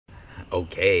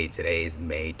Okay, today is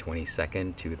May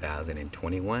 22nd,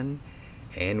 2021,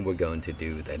 and we're going to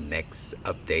do the next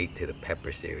update to the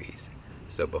pepper series.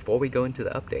 So before we go into the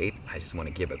update, I just want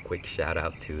to give a quick shout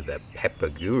out to the Pepper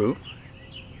Guru.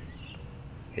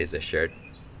 Here's a shirt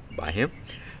by him.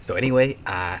 So anyway,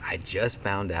 I just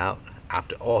found out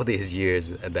after all these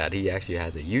years that he actually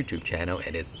has a YouTube channel,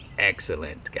 and it's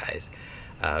excellent, guys.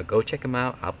 Go check him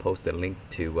out. I'll post a link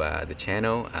to the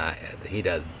channel. He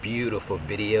does beautiful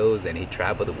videos, and he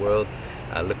traveled the world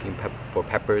looking for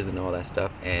peppers and all that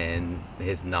stuff, and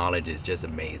his knowledge is just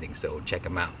amazing, so check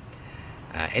him out.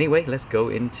 Anyway, let's go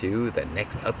into the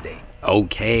next update.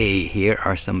 Okay, here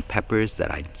are some peppers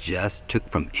that I just took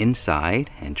from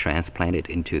inside and transplanted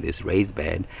into this raised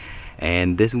bed.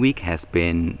 And this week has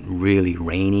been really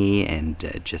rainy and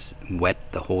just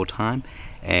wet the whole time.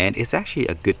 And it's actually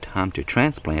a good time to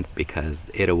transplant because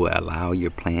it will allow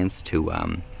your plants to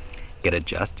get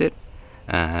adjusted.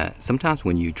 Sometimes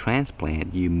when you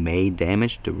transplant, you may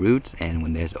damage the roots, and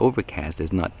when there's overcast,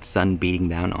 there's not sun beating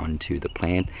down onto the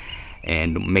plant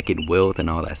and make it wilt and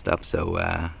all that stuff. So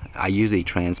I usually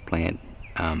transplant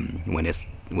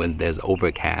when there's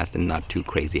overcast and not too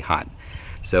crazy hot.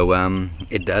 So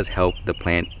it does help the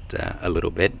plant a little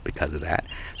bit because of that.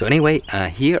 So anyway,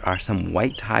 here are some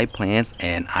white Thai plants,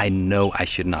 and I know I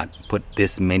should not put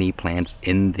this many plants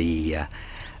in the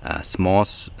small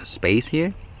space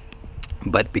here,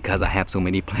 but because I have so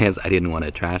many plants, I didn't want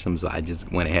to trash them, so I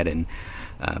just went ahead and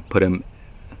put them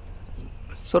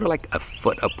sort of like a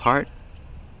foot apart,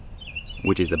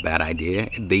 which is a bad idea.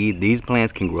 These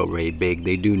plants can grow very big.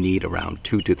 They do need around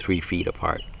 2 to 3 feet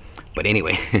apart. But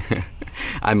anyway,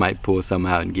 I might pull some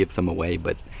out and give some away.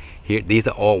 But here, these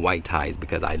are all white Thais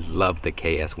because I love the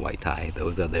KS white Thai.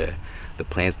 Those are the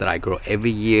plants that I grow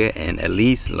every year, and at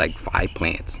least like 5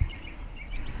 plants.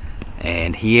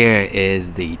 And here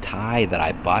is the Thai that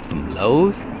I bought from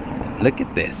Lowe's. Look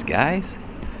at this, guys.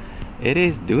 It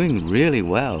is doing really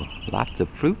well. Lots of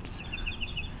fruits.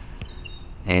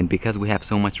 And because we have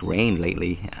so much rain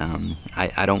lately,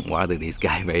 I don't water these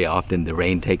guys very often. The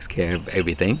rain takes care of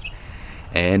everything.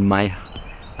 And my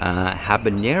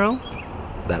Habanero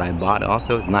that I bought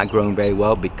also is not growing very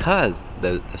well because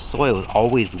the soil is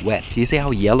always wet. Do you see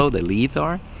how yellow the leaves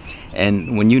are?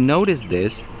 And when you notice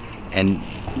this and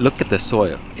look at the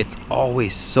soil, it's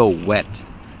always so wet.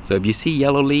 So if you see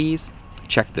yellow leaves,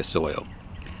 check the soil.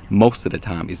 Most of the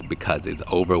time it's because it's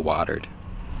overwatered.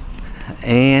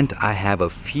 And I have a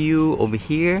few over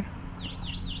here,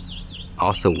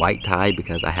 also white Thai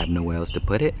because I have nowhere else to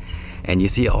put it. And you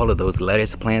see all of those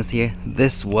lettuce plants here?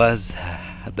 This was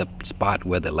the spot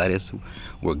where the lettuce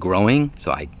were growing,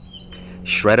 so I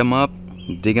shred them up,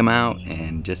 dig them out,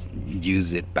 and just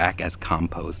use it back as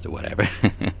compost or whatever.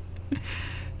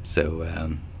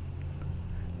 So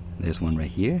there's one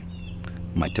right here,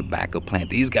 my tobacco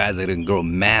plant. These guys are gonna grow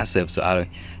massive, so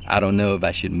I don't know if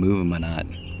I should move them or not,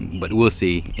 but we'll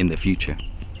see in the future.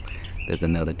 There's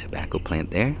another tobacco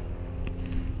plant there.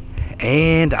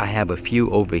 And I have a few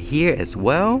over here as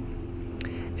well.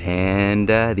 And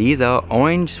these are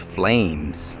orange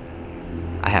flames.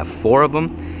 I have 4 of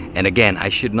them. And again, I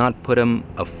should not put them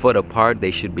a foot apart. They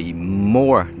should be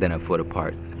more than a foot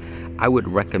apart. I would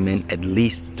recommend at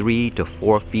least 3 to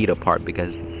 4 feet apart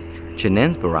because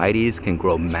Chinense varieties can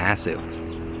grow massive.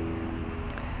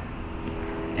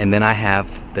 And then I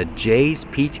have the Jay's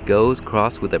Peach Goes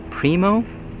crossed with a Primo.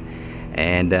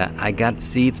 And I got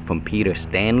seeds from Peter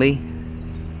Stanley.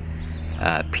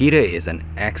 Peter is an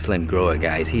excellent grower,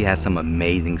 guys. He has some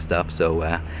amazing stuff.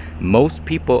 So most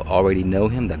people already know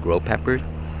him that grow peppers.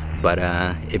 But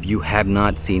if you have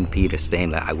not seen Peter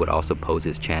Stanley, I would also post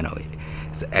his channel.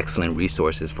 It's excellent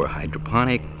resources for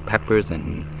hydroponic peppers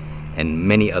and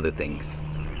many other things.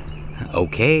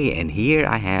 Okay, and here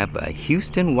I have a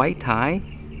Houston white Thai.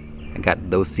 I got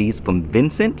those seeds from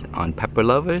Vincent on Pepper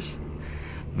Lovers.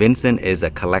 Vincent is a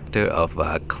collector of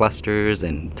clusters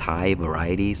and Thai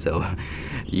varieties, so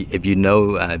if you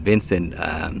know Vincent,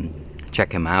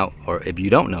 check him out, or if you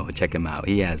don't know, check him out.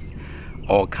 He has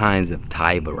all kinds of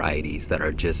Thai varieties that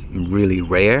are just really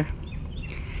rare.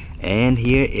 And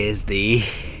here is the,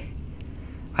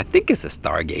 I think it's a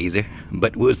StarrGazer,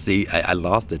 but we'll see. I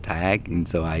lost the tag, and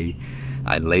so I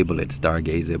label it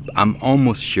StarrGazer. I'm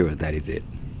almost sure that is it.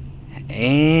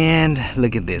 And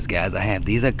look at this, guys. I have,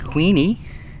 these are QueeNhi.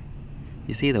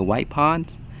 You see the white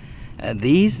pods?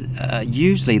 These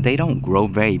usually they don't grow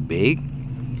very big,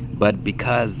 but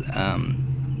because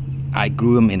I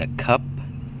grew them in a cup,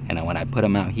 and when I put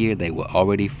them out here, they were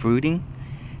already fruiting,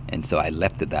 and so I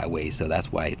left it that way. So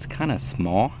that's why it's kind of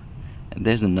small. And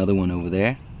there's another one over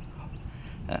there.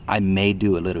 I may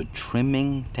do a little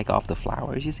trimming, take off the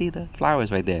flowers. You see the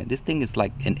flowers right there? This thing is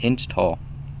like an inch tall.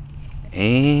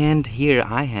 And here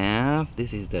I have,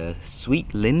 this is the Sweet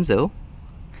Linzo.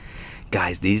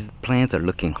 Guys, these plants are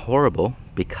looking horrible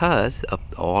because of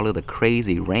all of the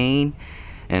crazy rain,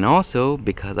 and also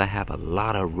because I have a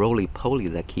lot of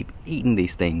roly-polies that keep eating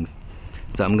these things.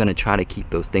 So I'm gonna try to keep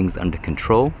those things under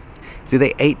control. See,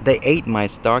 they ate my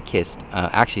StarrKis,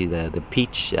 actually the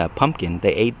peach pumpkin.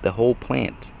 They ate the whole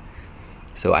plant.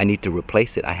 So I need to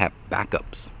replace it. I have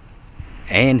backups.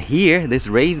 And here, this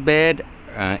raised bed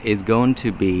is going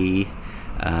to be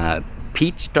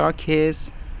peach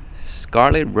StarrKis,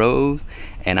 Scarlet Rose,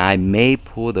 and I may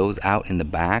pull those out in the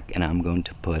back, and I'm going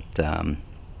to put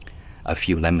a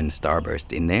few lemon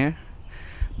starburst in there.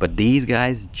 But these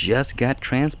guys just got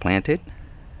transplanted.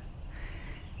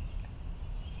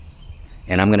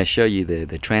 And I'm going to show you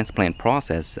the transplant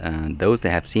process. Those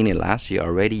that have seen it last year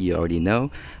already, you already know.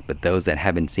 But those that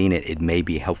haven't seen it, it may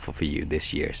be helpful for you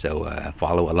this year. So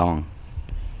follow along.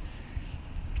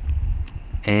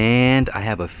 And I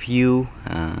have a few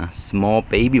small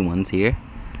baby ones here.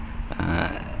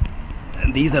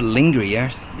 These are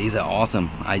Lingrias. These are awesome.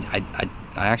 I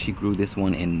actually grew this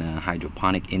one in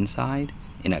hydroponic inside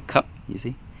in a cup, you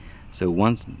see. So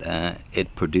once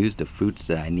it produced the fruits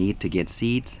that I need to get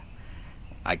seeds,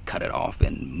 I cut it off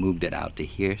and moved it out to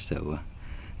here. So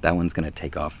that one's gonna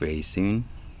take off very soon.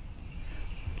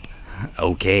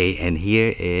 Okay, and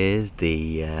here is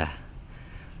the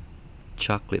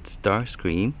Chocolate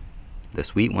StarrScream, the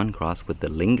sweet one crossed with the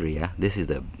Lingria. This is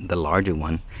the larger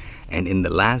one. And in the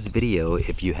last video,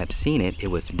 if you have seen it, it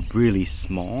was really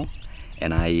small,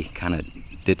 and I kind of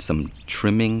did some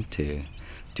trimming to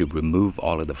remove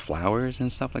all of the flowers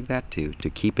and stuff like that to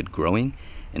keep it growing.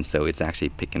 And so it's actually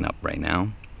picking up right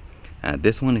now.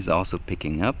 This one is also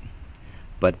picking up,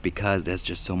 but because there's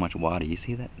just so much water, you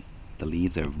see that the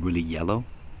leaves are really yellow.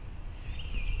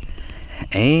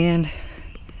 And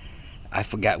I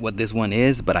forgot what this one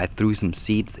is, but I threw some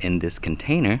seeds in this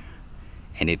container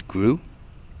and it grew.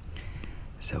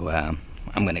 So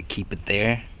I'm gonna keep it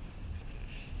there.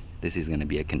 This is gonna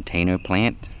be a container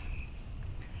plant.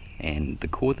 And the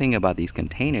cool thing about these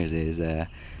containers is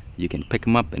you can pick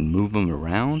them up and move them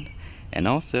around, and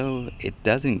also it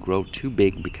doesn't grow too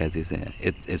big because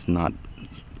it's not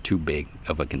too big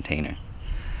of a container.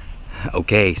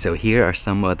 Okay, so here are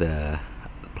some of the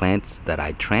plants that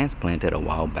I transplanted a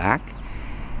while back,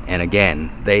 and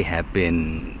again they have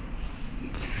been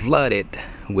flooded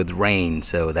with rain,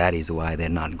 so that is why they're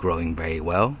not growing very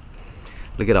well.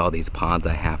 Look at all these pods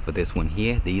I have for this one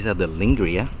here. These are the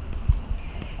Lingria.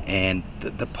 And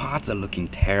the pots are looking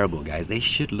terrible, guys. They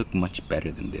should look much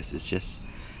better than this. It's just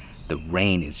the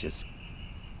rain is just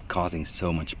causing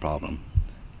so much problem.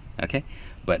 Okay,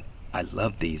 but I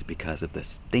love these because of the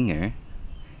stinger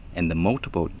and the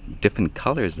multiple different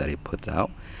colors that it puts out.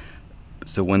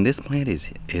 So when this plant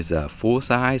is full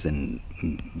size and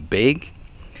big,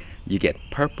 you get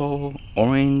purple,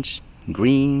 orange,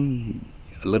 green,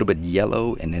 a little bit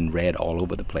yellow, and then red all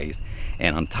over the place.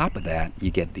 And on top of that,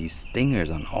 you get these stingers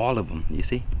on all of them. You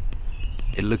see,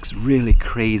 it looks really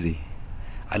crazy.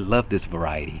 I love this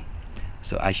variety,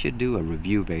 so I should do a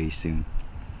review very soon.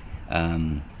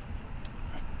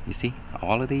 You see,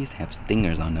 all of these have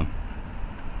stingers on them.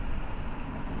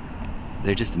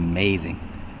 They're just amazing.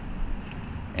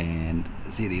 And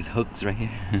see these hooks right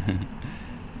here?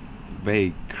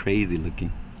 Very crazy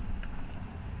looking.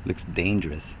 Looks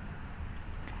dangerous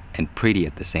and pretty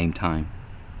at the same time.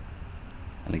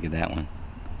 Look at that one.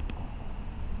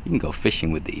 You can go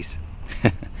fishing with these.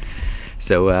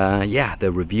 So yeah,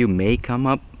 the review may come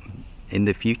up in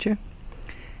the future.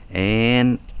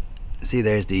 And see,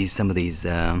 there's some of these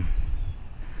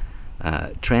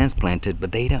transplanted,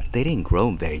 but they didn't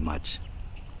grow very much.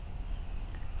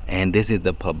 And this is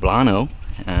the Pablano.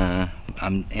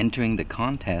 I'm entering the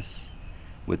contest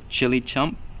with Chili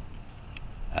Chump.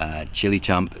 Chili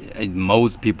Chump,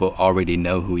 most people already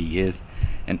know who he is.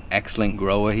 An excellent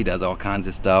grower. He does all kinds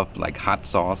of stuff like hot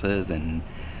sauces, and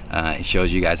he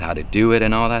shows you guys how to do it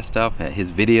and all that stuff. His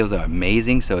videos are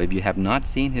amazing, so if you have not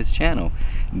seen his channel,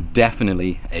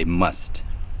 definitely a must.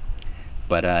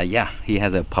 But yeah, he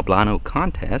has a Pablano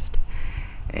contest,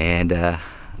 and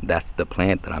that's the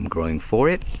plant that I'm growing for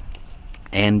it.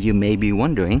 And you may be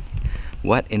wondering,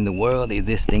 what in the world is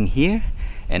this thing here?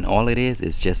 And all it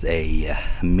is just a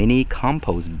mini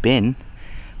compost bin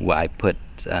where I put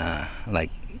like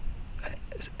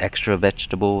extra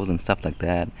vegetables and stuff like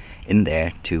that in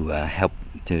there to help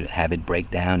to have it break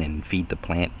down and feed the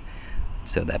plant.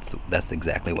 So that's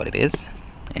exactly what it is.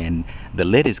 And the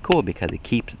lid is cool because it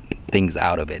keeps things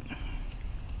out of it.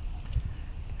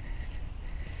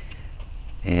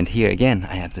 And here again,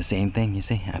 I have the same thing. You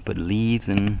see, I put leaves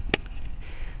and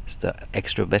stuff,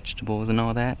 extra vegetables and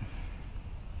all that.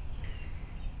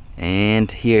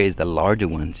 And here is the larger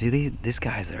one. See, these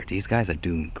guys are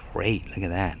doing great. Look at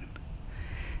that.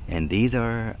 And these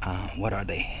are what are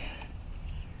they?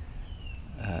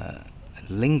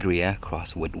 Lingria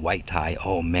crossed with white tie.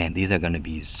 Oh man, these are gonna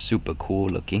be super cool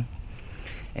looking.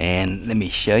 And let me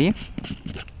show you.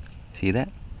 See that?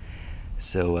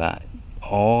 So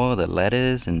all the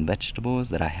lettuce and vegetables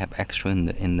that I have extra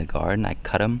in the garden, I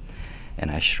cut them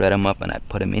and I shred them up and I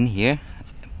put them in here.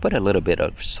 Put a little bit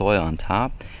of soil on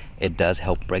top. It does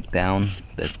help break down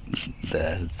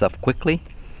the stuff quickly.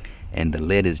 And the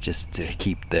lid is just to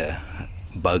keep the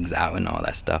bugs out and all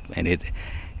that stuff. And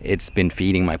it's been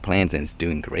feeding my plants and it's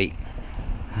doing great.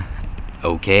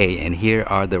 Okay, and here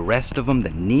are the rest of them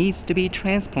that needs to be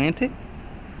transplanted.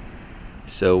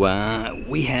 So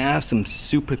we have some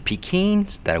super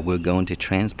pecans that we're going to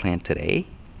transplant today.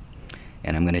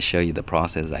 And I'm going to show you the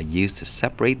process I use to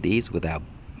separate these without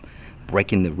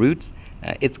breaking the roots.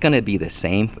 It's going to be the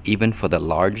same even for the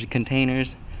large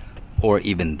containers or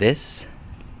even this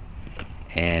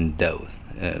and those.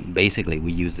 Basically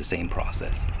we use the same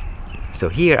process. So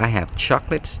here I have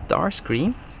Chocolate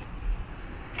StarrScream,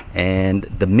 and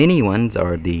the mini ones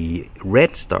are the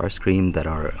red StarrScream that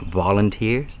are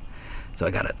volunteers. So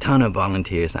I got a ton of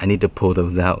volunteers. I need to pull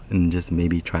those out and just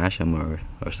maybe trash them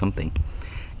or something.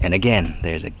 And again,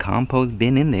 there's a compost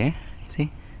bin in there.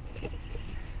 See?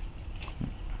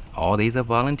 All these are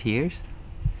volunteers.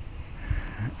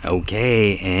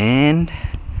 Okay, and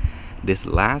this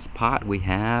last pot we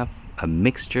have a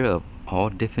mixture of all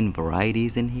different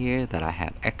varieties in here that I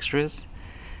have extras.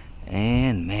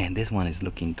 And man, this one is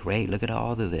looking great. Look at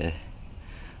all of the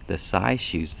size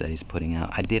shoots that he's putting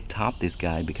out. I did top this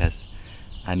guy because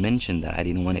I mentioned that I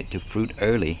didn't want it to fruit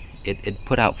early. It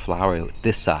put out flower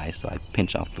this size, so I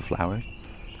pinch off the flower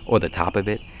or the top of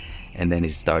it, and then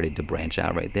it started to branch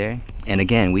out right there. And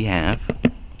again, we have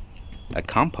a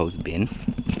compost bin.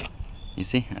 You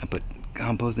see, I put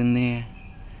compost in there.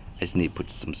 I just need to put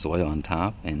some soil on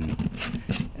top and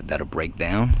that'll break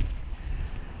down.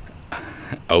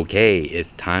 Okay,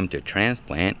 it's time to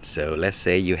transplant. So let's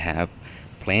say you have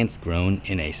plants grown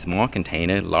in a small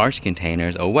container, large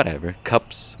containers, or whatever,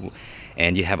 cups,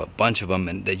 and you have a bunch of them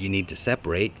and that you need to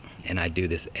separate. And I do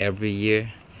this every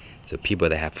year, so people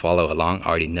that have followed along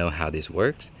already know how this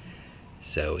works.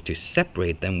 So to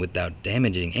separate them without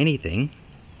damaging anything,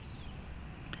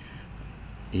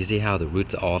 you see how the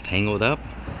roots are all tangled up?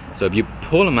 So if you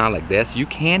pull them out like this, you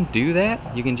can do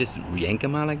that. You can just yank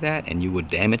them out like that and you will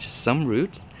damage some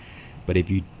roots. But if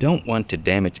you don't want to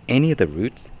damage any of the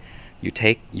roots, you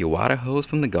take your water hose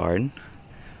from the garden,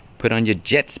 put on your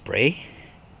jet spray,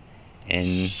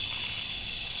 and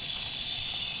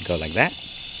go like that.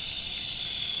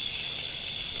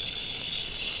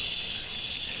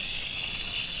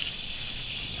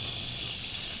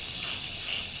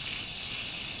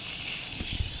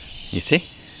 You see?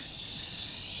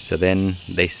 So then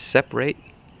they separate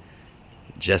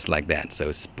just like that.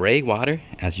 So spray water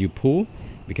as you pull,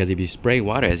 because if you spray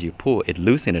water as you pull, it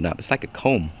loosens it up. It's like a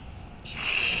comb.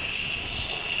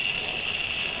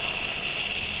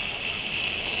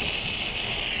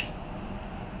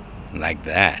 Like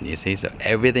that, you see? So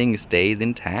everything stays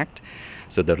intact.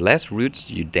 So the less roots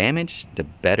you damage, the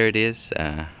better it is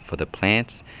for the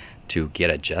plants to get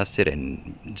adjusted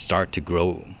and start to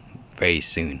grow very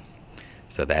soon.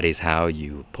 So that is how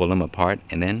you pull them apart,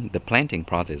 and then the planting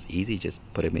process is easy. Just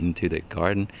put them into the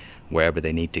garden wherever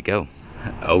they need to go.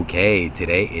 Okay,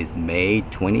 today is May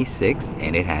 26th,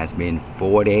 and it has been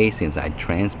 4 days since I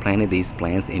transplanted these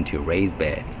plants into raised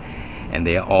beds, and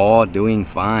they're all doing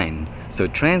fine. So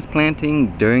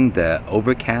transplanting during the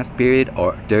overcast period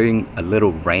or during a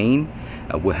little rain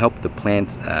will help the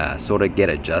plants sort of get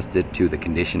adjusted to the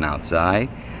condition outside.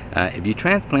 If you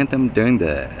transplant them during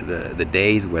the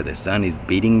days where the sun is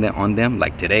beating on them,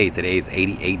 like today is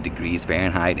 88 degrees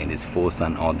Fahrenheit and it's full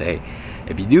sun all day.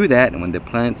 If you do that, and when the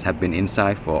plants have been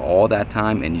inside for all that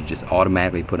time and you just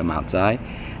automatically put them outside,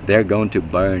 they're going to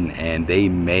burn and they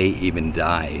may even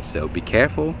die. So be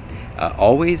careful.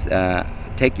 Always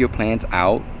take your plants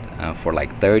out for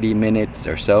like 30 minutes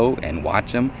or so and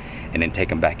watch them, and then take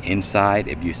them back inside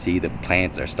if you see the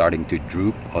plants are starting to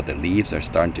droop or the leaves are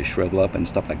starting to shrivel up and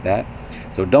stuff like that.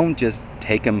 So don't just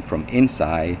take them from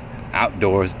inside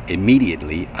outdoors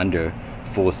immediately under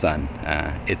full sun.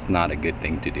 It's not a good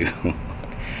thing to do.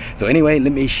 So anyway,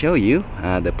 let me show you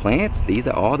the plants. These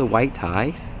are all the white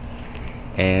ties,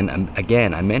 and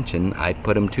again, I mentioned I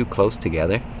put them too close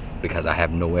together because I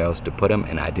have nowhere else to put them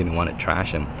and I didn't want to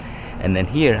trash them. And then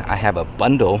here I have a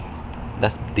bundle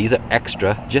These are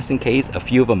extra, just in case a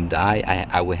few of them die.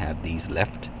 I will have these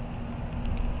left.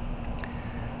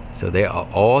 So they are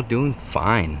all doing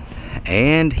fine.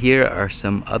 And here are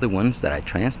some other ones that I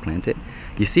transplanted.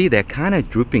 You see, they're kind of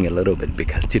drooping a little bit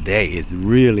because today is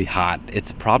really hot.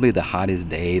 It's probably the hottest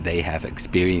day they have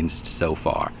experienced so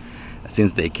far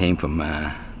since they came from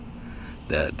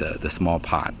the small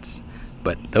pots.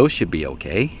 But those should be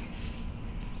okay.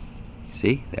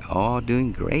 See, they're all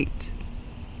doing great.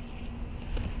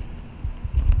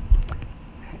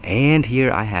 And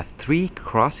here I have 3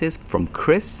 crosses from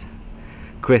Chris.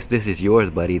 Chris, this is yours,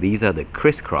 buddy. These are the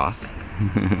crisscross.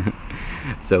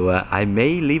 So I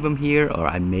may leave them here, or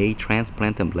I may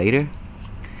transplant them later.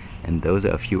 And those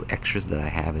are a few extras that I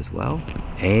have as well.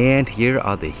 And here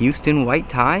are the Houston white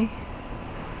tie.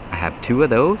 I have 2 of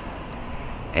those.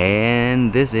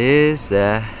 And this is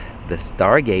the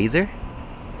StarrGazer.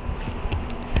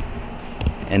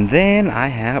 And then I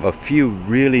have a few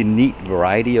really neat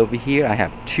variety over here. I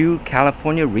have 2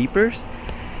 California Reapers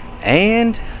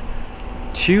and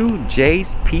 2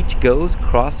 Jay's Peach Goes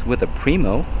crossed with a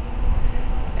Primo.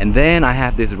 And then I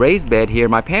have this raised bed here.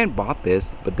 My parents bought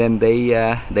this, but then they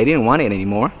didn't want it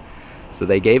anymore, so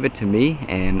they gave it to me,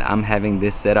 and I'm having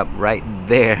this set up right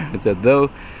there. So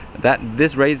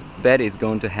this raised bed is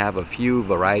going to have a few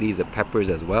varieties of peppers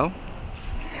as well.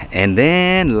 And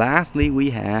then lastly, we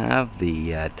have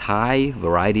the Thai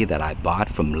variety that I bought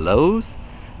from Lowe's.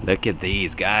 Look at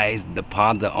these guys, the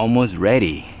pods are almost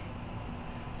ready.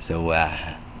 So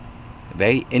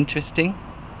very interesting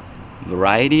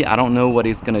variety. I don't know what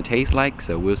it's gonna taste like,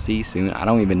 so we'll see soon. I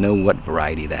don't even know what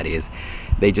variety that is.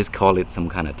 They just call it some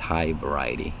kind of Thai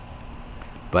variety.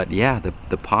 But yeah,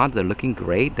 the pods are looking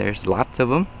great. There's lots of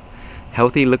them.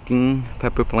 Healthy looking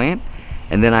pepper plant.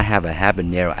 And then I have a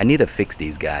habanero. I need to fix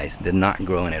these guys. They're not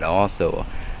growing at all, so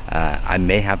I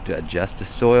may have to adjust the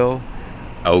soil.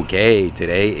 Okay,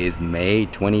 today is May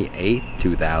 28th,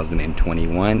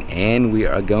 2021, and we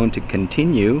are going to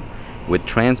continue with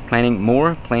transplanting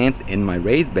more plants in my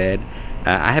raised bed.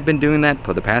 I have been doing that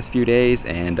for the past few days,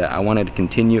 and I wanted to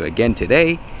continue again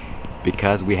today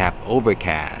because we have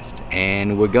overcast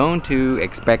and we're going to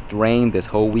expect rain this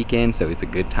whole weekend, so it's a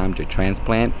good time to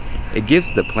transplant. It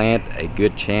gives the plant a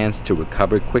good chance to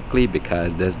recover quickly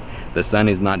because the sun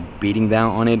is not beating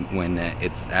down on it when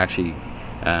it's actually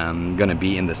gonna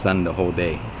be in the sun the whole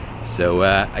day. So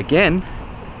again,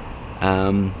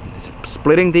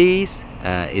 splitting these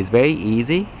is very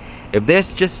easy. If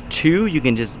there's just 2, you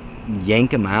can just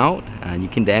yank them out. You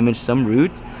can damage some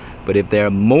roots, but if there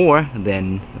are more,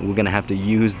 then we're gonna have to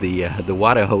use the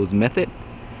water hose method.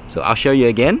 So I'll show you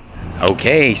again.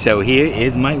 Okay, so here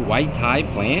is my white Thai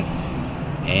plant,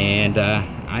 and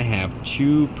I have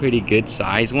 2 pretty good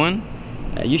size ones.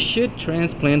 You should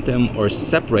transplant them or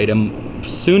separate them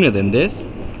sooner than this,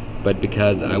 but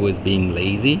because I was being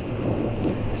lazy,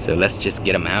 so let's just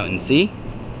get them out and see.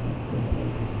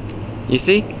 You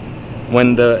see,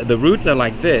 when the roots are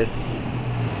like this,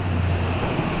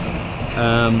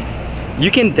 you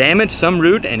can damage some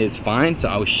root and it's fine. So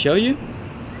I'll show you.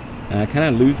 Kind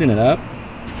of loosen it up,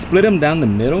 split them down the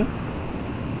middle.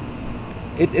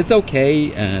 It's okay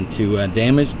to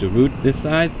damage the root this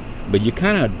side, but you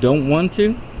kind of don't want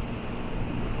to.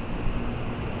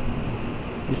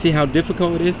 You see how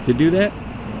difficult it is to do that?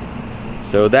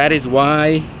 So that is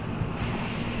why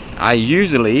I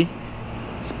usually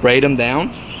spray them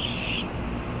down.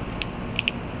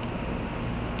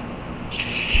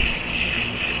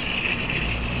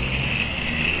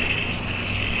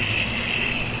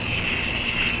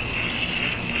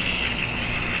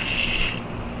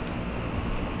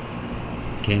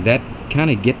 Okay, that kind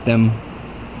of get them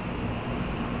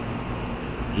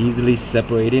easily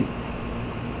separated.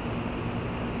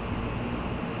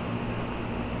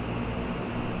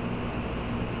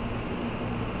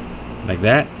 Like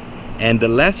that. And the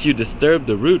less you disturb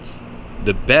the roots,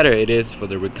 the better it is for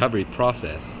the recovery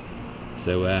process.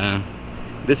 So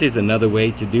this is another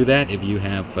way to do that if you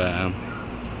have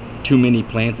too many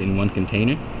plants in one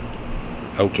container.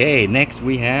 Okay, next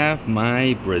we have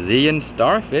my Brazilian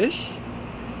starfish.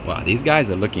 Wow, these guys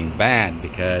are looking bad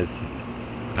because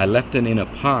I left it in a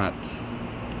pot.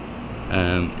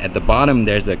 At the bottom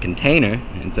there's a container,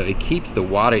 and so it keeps the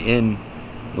water in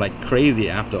like crazy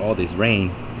after all this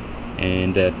rain.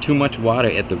 And too much water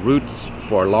at the roots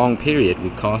for a long period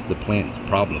would cause the plant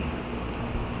problem.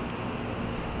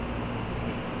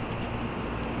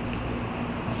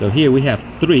 So here we have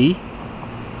 3,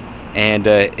 and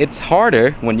it's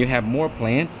harder when you have more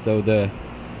plants, so the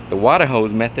water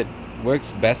hose method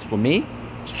works best for me.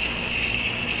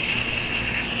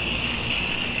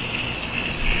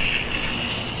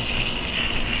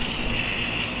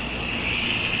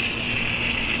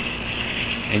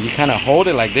 and you kind of hold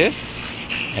it like this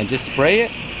and just spray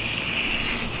it.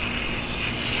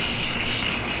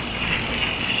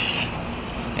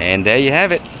 And there you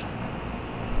have it.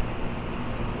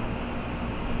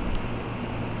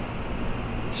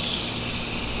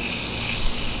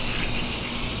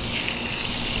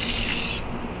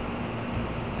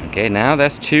 Okay, now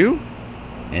that's 2,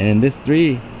 and this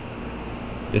 3.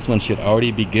 This one should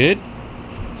already be good.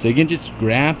 So you can just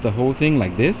grab the whole thing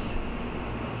like this,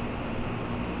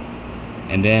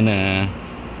 and then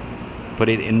put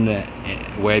it in the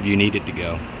wherever you need it to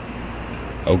go.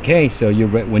 Okay, so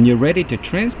when you're ready to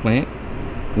transplant,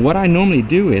 what I normally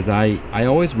do is I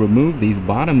always remove these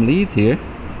bottom leaves here,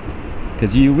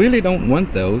 because you really don't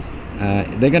want those.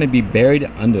 They're going to be buried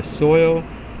under soil.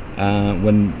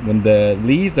 When the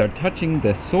leaves are touching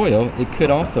the soil, it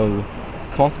could also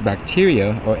cause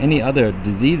bacteria or any other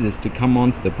diseases to come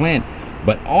onto the plant.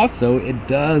 But also it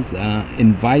does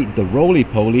invite the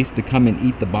roly-polies to come and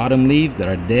eat the bottom leaves that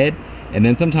are dead, and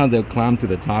then sometimes they'll climb to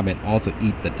the top and also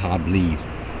eat the top leaves.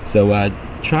 So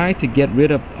try to get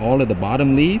rid of all of the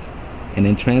bottom leaves and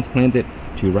then transplant it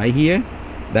to right here.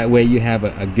 That way you have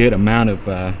a good amount of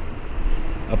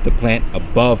the plant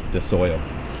above the soil.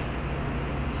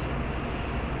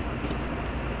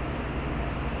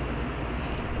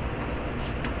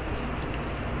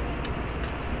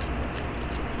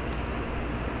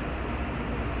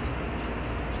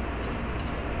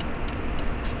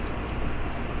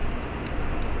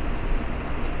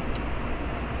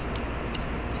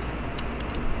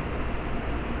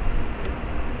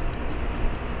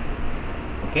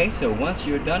 Okay, so once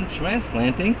you're done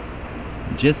transplanting,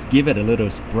 just give it a little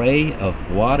spray of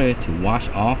water to wash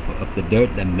off of the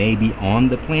dirt that may be on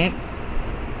the plant.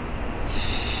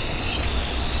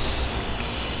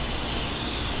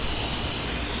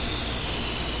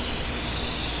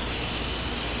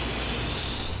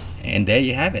 And there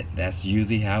you have it. That's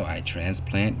usually how I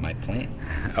transplant my plants.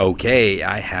 Okay,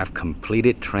 I have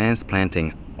completed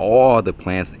transplanting all the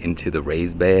plants into the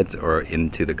raised beds or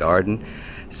into the garden.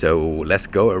 So let's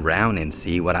go around and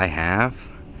see what I have.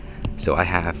 So I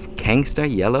have Gangster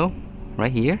yellow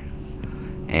right here,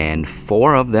 and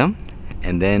 4 of them,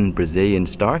 and then Brazilian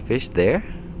starfish there,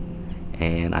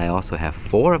 and I also have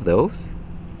 4 of those.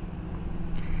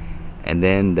 And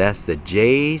then that's the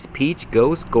Jay's Peach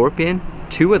Ghost Scorpion,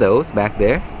 2 of those back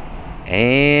there.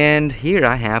 And here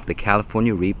I have the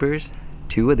California Reapers,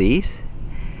 2 of these.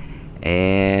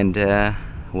 And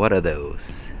what are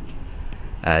those?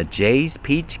 Jay's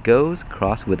Peach Ghost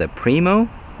crossed with a Primo.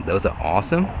 Those are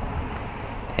awesome.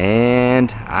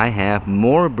 And I have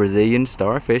more Brazilian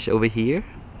starfish over here,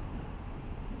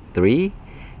 3.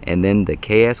 And then the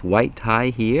KS White Tie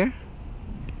here,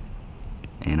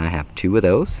 and I have 2 of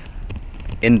those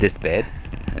in this bed.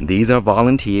 And these are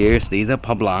volunteers. These are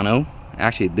Pablano.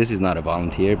 Actually, this is not a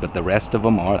volunteer, but the rest of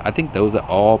them are. I think those are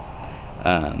all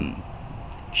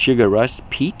Sugar Rush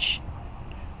Peach.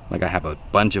 Like, I have a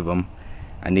bunch of them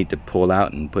I need to pull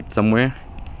out and put somewhere.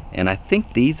 And I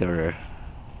think these are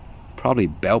probably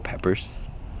bell peppers.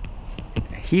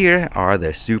 Here are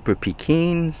the Super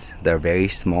Pekins. They're very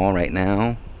small right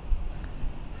now.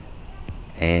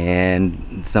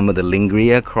 And some of the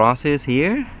Lingria crosses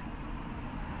here.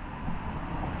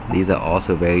 These are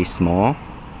also very small.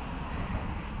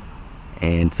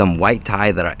 And some white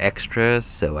tie that are extras,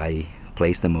 so I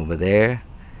place them over there.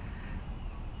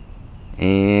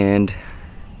 And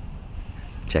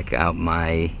check out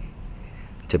my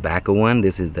tobacco one.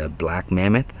 This is the Black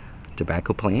Mammoth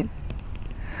tobacco plant.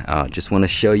 Just want to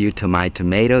show you to my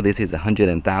tomato. This is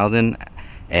 100,000,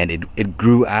 and it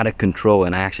grew out of control,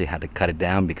 and I actually had to cut it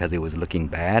down because it was looking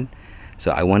bad.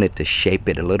 So I wanted to shape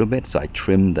it a little bit, so I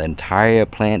trimmed the entire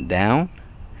plant down.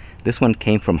 This one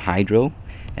came from hydro,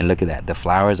 and look at that, the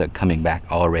flowers are coming back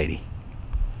already.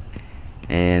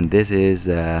 And this is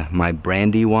my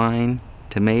Brandywine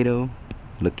tomato,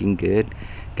 looking good.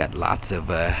 Got lots of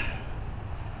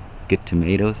good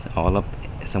tomatoes all up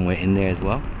somewhere in there as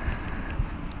well.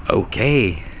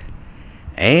 Okay,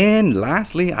 and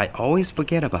lastly, I always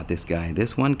forget about this guy.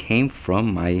 This one came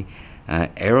from my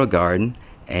arrow garden,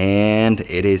 and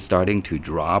it is starting to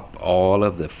drop all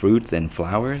of the fruits and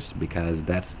flowers, because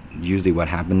that's usually what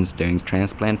happens during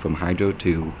transplant from hydro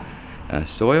to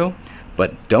soil.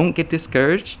 But don't get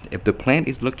discouraged. If the plant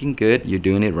is looking good, you're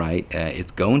doing it right.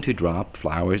 It's going to drop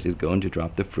flowers, it's going to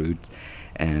drop the fruits,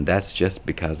 and that's just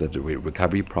because of the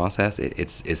recovery process.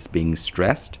 It's being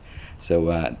stressed.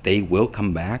 So they will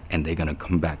come back, and they're gonna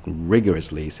come back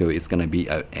rigorously. So it's gonna be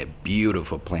a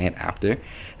beautiful plant after.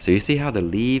 So you see how the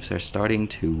leaves are starting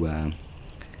to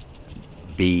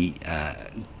be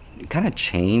kind of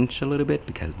changed a little bit,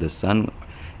 because the sun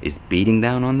is beating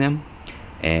down on them.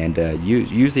 And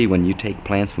usually when you take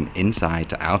plants from inside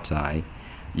to outside,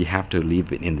 you have to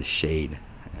leave it in the shade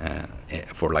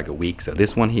for like a week. So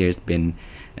this one here has been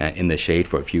in the shade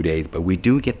for a few days, but we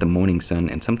do get the morning sun,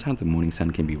 and sometimes the morning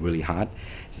sun can be really hot,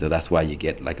 so that's why you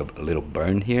get like a little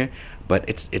burn here.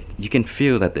 But you can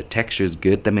feel that the texture is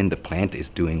good. I mean, the plant is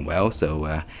doing well,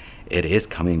 so it is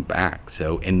coming back.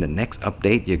 So in the next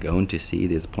update, you're going to see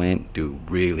this plant do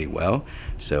really well.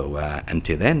 So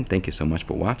until then, thank you so much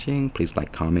for watching. Please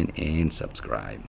like, comment, and subscribe.